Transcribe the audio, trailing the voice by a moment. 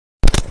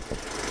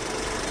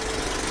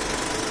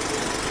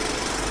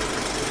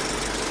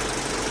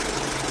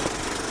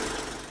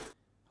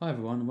Hi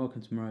everyone and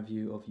welcome to my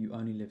review of You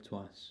Only Live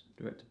Twice,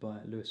 directed by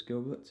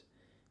Gilbert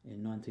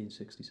in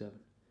 1967.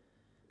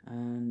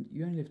 And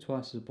You Only Live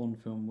Twice is a Bond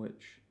film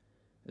which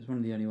is one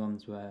of the only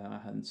ones where I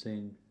hadn't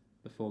seen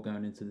before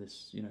going into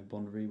this,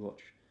 Bond rewatch.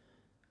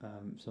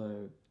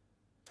 So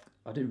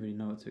I didn't really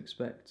know what to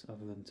expect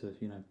other than to,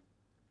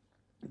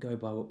 go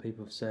by what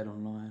people have said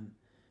online,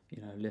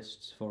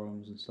 lists,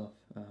 forums and stuff.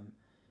 And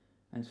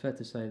it's fair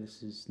to say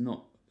this is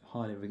not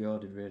highly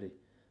regarded really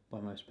by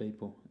most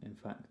people. In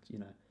fact,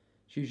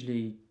 it's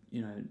usually,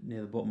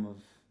 near the bottom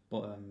of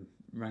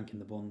ranking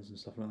the Bonds and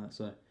stuff like that.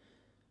 So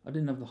I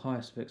didn't have the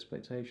highest of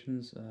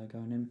expectations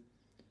going in.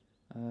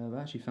 I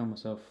actually found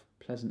myself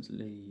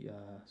pleasantly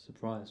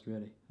surprised,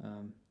 really.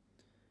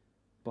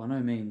 By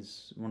no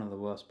means one of the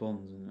worst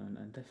Bonds,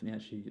 and definitely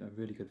actually a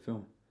really good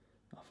film.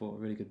 I thought a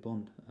really good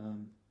Bond.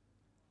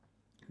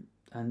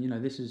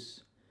 And this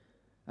is,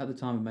 at the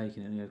time of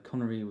making it,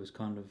 Connery was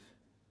kind of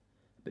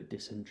a bit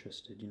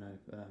disinterested,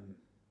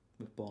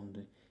 with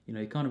Bond.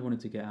 He kind of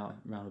wanted to get out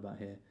round about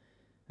here.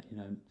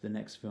 The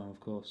next film, of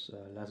course,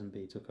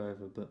 Lazenby took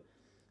over, but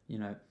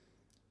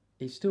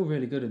he's still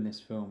really good in this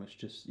film. It's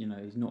just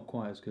he's not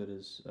quite as good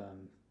as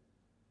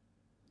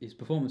his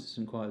performance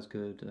isn't quite as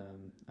good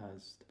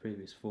as the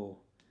previous four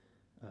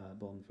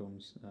Bond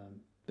films.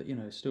 But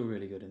it's still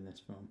really good in this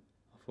film,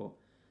 I thought.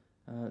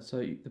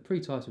 So the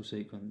pre-title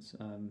sequence.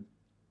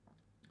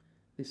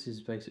 This is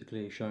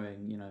basically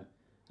showing an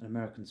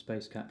American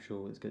space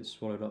capsule that gets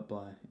swallowed up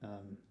by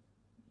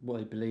what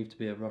they believe to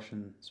be a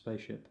Russian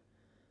spaceship,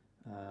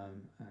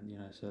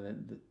 and so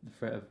the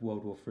threat of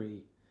World War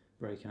III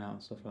breaking out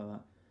and stuff like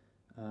that.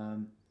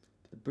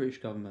 The British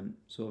government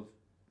sort of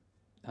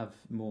have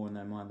more in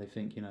their mind. They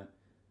think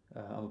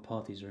other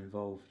parties are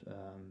involved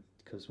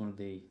because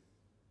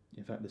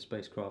in fact the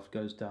spacecraft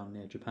goes down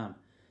near Japan,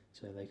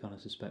 so they kind of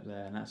suspect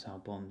there, and that's how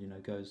Bond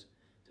goes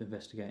to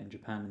investigate in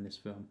Japan in this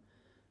film.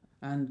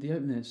 And the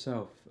opening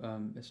itself,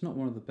 it's not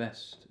one of the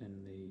best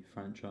in the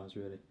franchise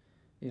really.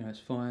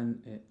 It's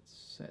fine. It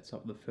sets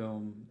up the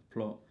film, the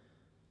plot.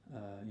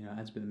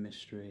 Adds a bit of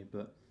mystery,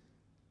 but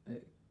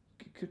it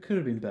could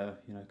have been better.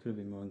 Could have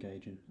been more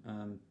engaging.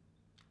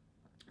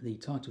 The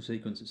title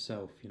sequence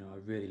itself, I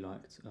really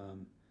liked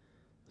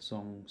the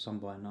song sung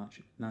by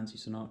Nancy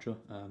Sinatra.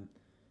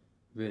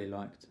 Really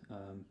liked.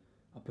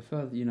 I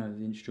prefer the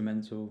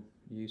instrumental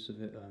use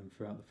of it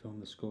throughout the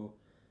film, the score.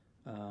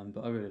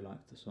 But I really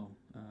liked the song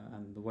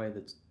and the way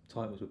the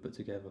titles were put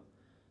together.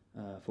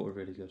 I thought were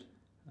really good.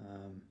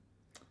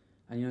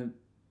 And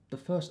the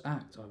first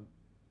act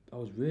I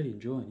was really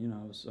enjoying.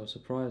 I was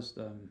surprised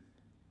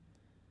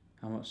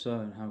how much so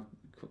and how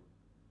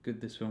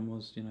good this film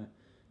was. To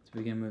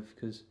begin with,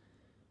 because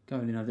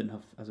going in I didn't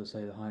have, as I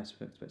say, the highest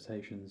of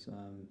expectations.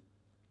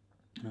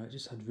 It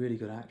just had really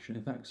good action.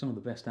 In fact, some of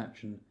the best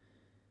action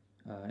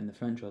in the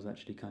franchise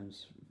actually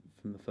comes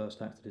from the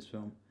first act of this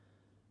film.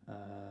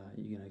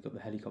 Got the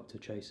helicopter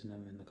chasing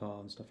them in the car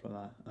and stuff like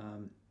that.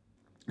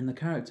 And the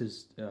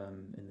characters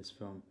in this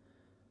film,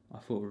 I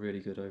thought were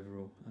really good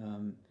overall.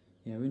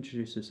 We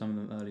introduced to some of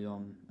them early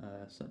on,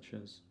 such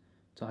as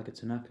Tiger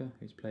Tanaka,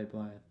 who's played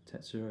by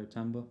Tetsuro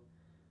Tanba.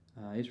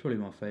 He's probably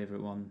my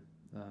favourite one.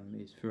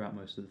 He's throughout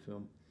most of the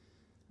film.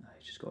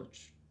 He's just got a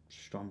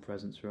strong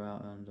presence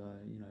throughout, and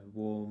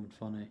warm and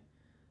funny.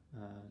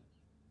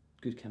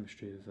 Good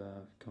chemistry with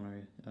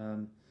Connery.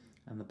 And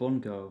the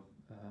Bond girl,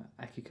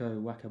 Akiko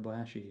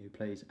Wakabayashi, who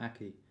plays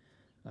Aki,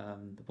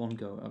 the Bond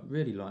girl, I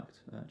really liked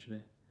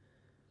actually.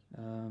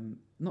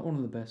 Not one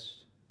of the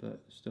best,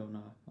 but still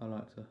no, I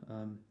liked her.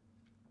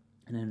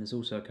 And then there's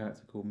also a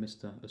character called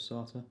Mr.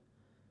 Osata.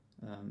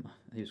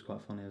 He was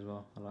quite funny as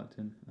well. I liked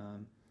him.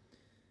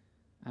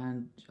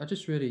 And I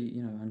just really,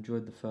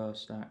 enjoyed the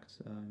first act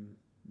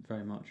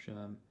very much.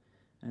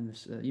 And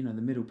this, the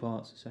middle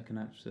parts, the second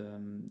act,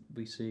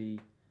 we see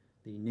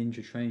the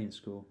ninja training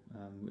school,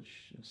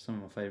 which is some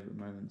of my favourite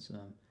moments.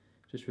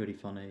 Just really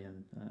funny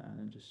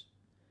and just,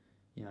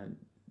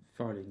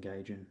 thoroughly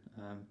engaging.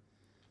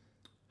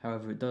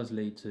 However, it does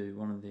lead to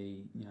one of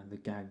the, the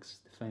gags,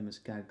 the famous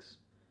gags,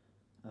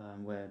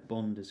 where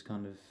Bond is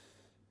kind of,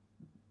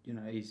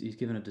 he's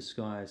given a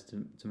disguise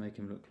to make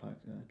him look like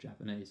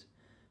Japanese,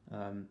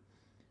 and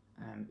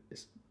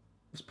it's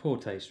poor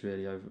taste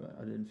really. I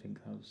didn't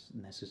think that was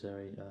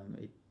necessary.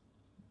 It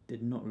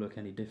did not look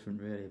any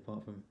different really,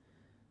 apart from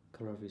the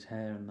colour of his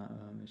hair and that.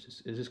 It's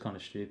just kind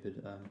of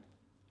stupid.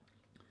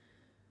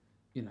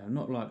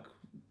 Not like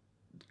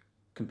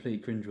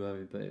complete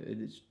cringeworthy, but it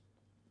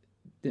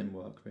didn't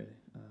work really.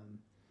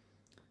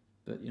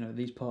 But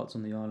these parts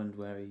on the island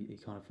where he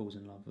kind of falls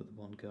in love with the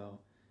Bond girl,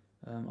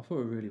 I thought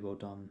were really well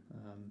done.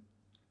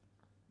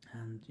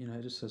 And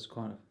it just has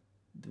quite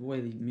the way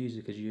the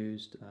music is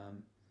used,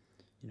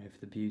 for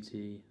the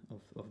beauty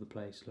of the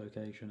place,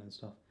 location and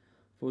stuff.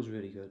 I thought it was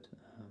really good.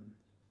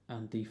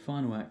 And the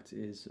final act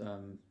is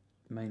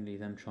mainly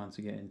them trying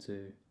to get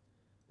into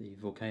the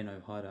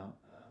volcano hideout,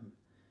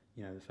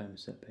 the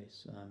famous set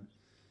piece.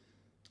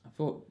 I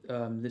thought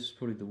this was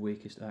probably the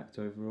weakest act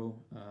overall,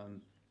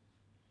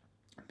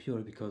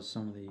 purely because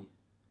some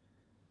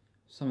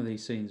some of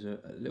these scenes are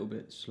a little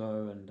bit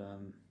slow, and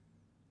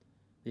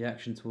the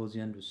action towards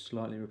the end was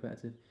slightly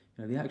repetitive.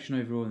 You know, the action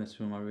overall in this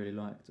film I really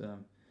liked.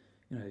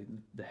 You know,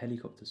 the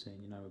helicopter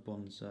scene, you know, where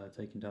Bond's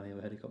taking down the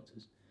other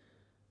helicopters.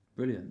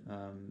 Brilliant.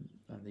 And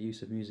the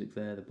use of music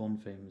there, the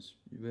Bond theme was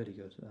really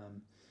good.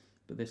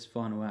 But this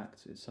final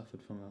act, it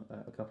suffered from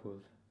a couple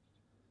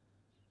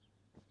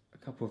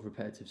of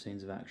repetitive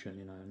scenes of action.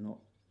 You know,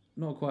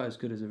 not quite as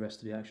good as the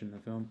rest of the action in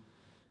the film.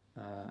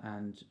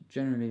 And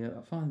generally,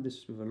 I find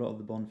this with a lot of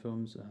the Bond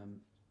films.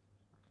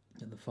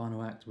 At the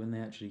final act, when they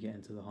actually get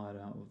into the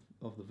hideout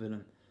of the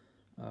villain,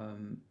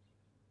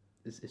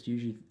 it's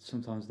usually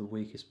sometimes the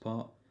weakest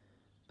part.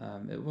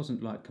 It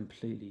wasn't like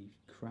completely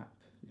crap,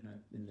 you know,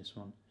 in this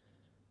one.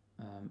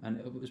 And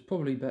it was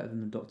probably better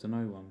than the Dr.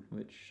 No one,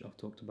 which I've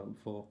talked about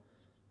before.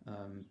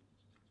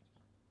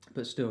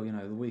 But still, you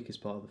know, the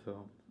weakest part of the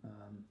film.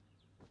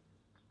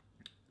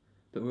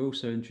 But we're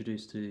also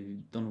introduced to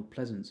Donald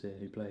Pleasence here,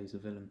 who plays the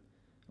villain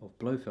of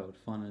Blofeld.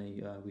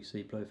 Finally, we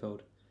see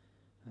Blofeld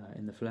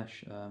in the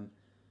flesh.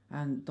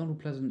 And Donald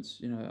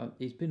Pleasence, you know,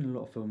 he's been in a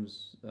lot of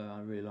films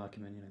I really like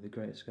him in, you know, The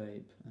Great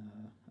Escape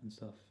and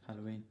stuff,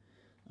 Halloween.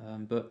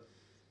 But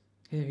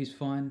here he's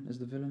fine as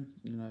the villain,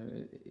 you know,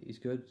 he's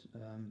good.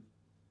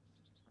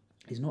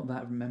 He's not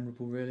that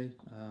memorable really,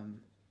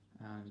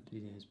 and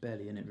he's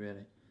barely in it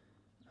really.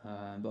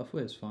 But I thought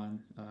it was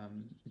fine.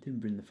 It didn't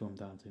bring the film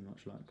down too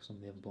much like some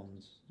of the other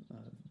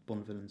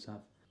Bond villains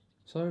have.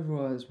 So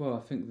overall as well,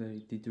 I think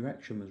the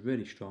direction was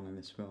really strong in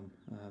this film.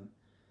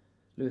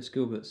 Lewis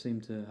Gilbert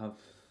seemed to have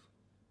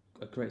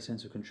a great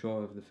sense of control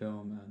over the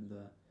film, and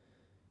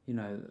you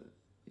know,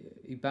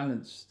 he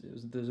balanced.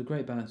 There was a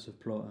great balance of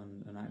plot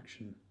and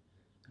action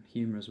and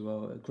humour as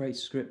well. A great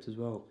script as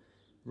well.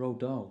 Roald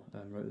Dahl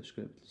wrote the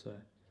script, so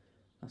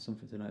that's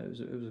something to note.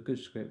 It was a good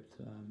script,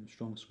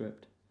 strong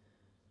script.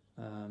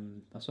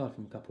 Aside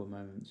from a couple of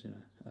moments, you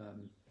know,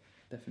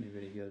 definitely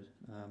really good.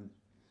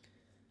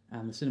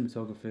 And the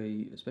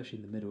cinematography, especially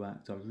in the middle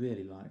act, I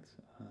really liked.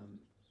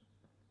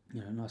 You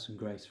know, nice and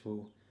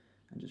graceful,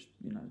 and just,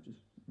 you know, just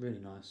really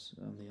nice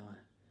on the eye.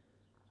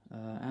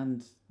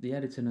 And the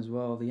editing as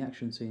well. The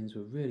action scenes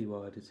were really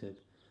well edited,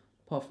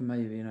 apart from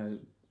maybe, you know,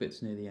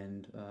 bits near the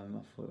end.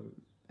 I thought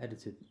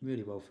edited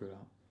really well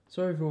throughout.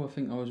 So overall, I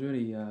think I was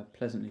really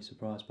pleasantly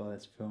surprised by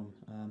this film.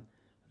 I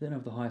didn't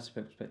have the highest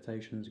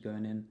expectations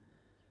going in,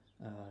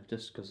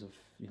 just because of,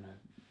 you know,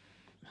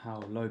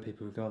 how low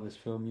people regard this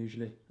film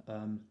usually.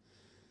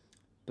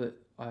 But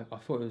I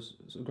thought it was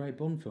a great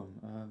Bond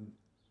film.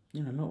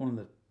 You know, not one of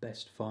the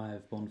best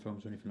 5 Bond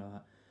films or anything like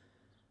that,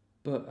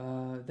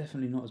 but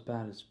definitely not as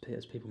bad as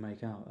people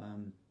make out.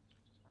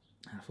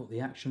 I thought the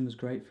action was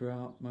great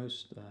throughout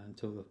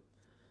until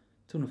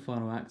the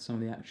final act. Some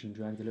of the action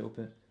dragged a little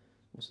bit,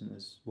 wasn't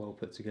as well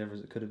put together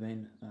as it could have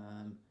been. I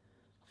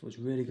thought it was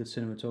really good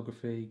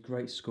cinematography,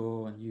 great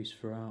score and use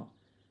throughout.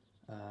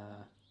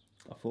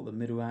 I thought the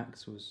middle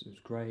act was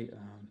great.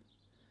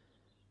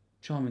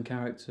 Charming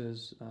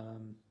characters.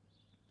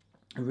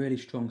 A really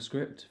strong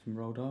script from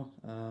Roald Dahl,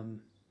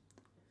 and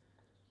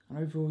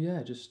overall,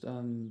 yeah, just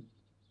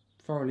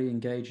thoroughly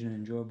engaging and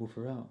enjoyable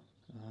throughout.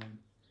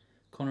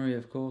 Connery,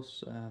 of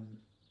course,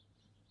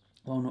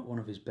 while not one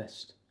of his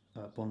best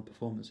Bond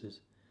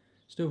performances,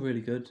 still really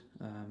good.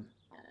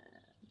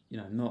 You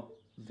know, not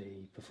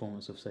the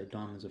performance of, say,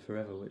 Diamonds Are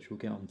Forever, which we'll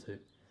get on to.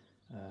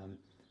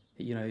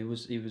 You know, he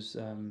was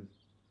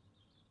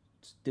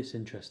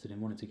disinterested and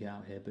wanted to get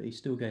out here, but he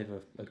still gave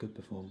a good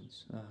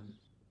performance.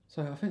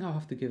 So I think I'll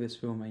have to give this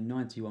film a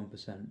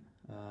 91%,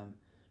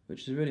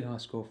 which is a really high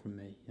score from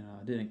me. You know,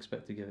 I didn't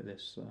expect to give it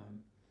this,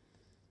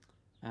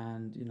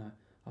 and you know,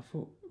 I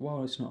thought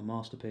while it's not a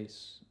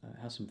masterpiece,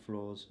 it has some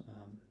flaws.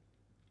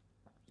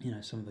 You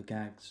know, some of the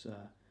gags,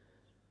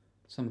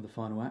 some of the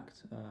final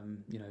act,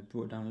 you know,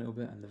 brought it down a little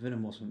bit, and the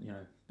villain wasn't, you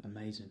know,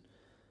 amazing.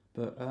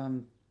 But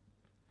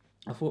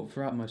I thought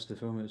throughout most of the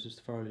film it was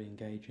just thoroughly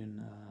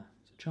engaging.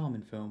 It's a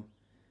charming film.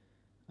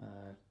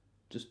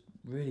 Just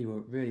really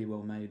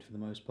well made for the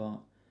most part,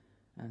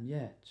 and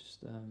yeah,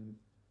 just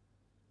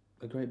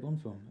a great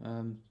Bond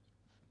film.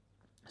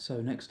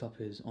 So next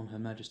up is On Her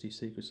Majesty's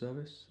Secret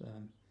Service,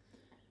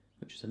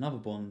 which is another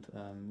Bond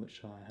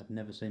which I had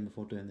never seen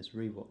before doing this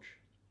rewatch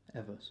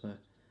ever, so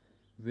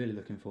really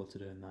looking forward to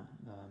doing that.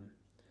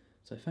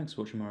 So thanks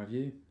for watching my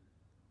review.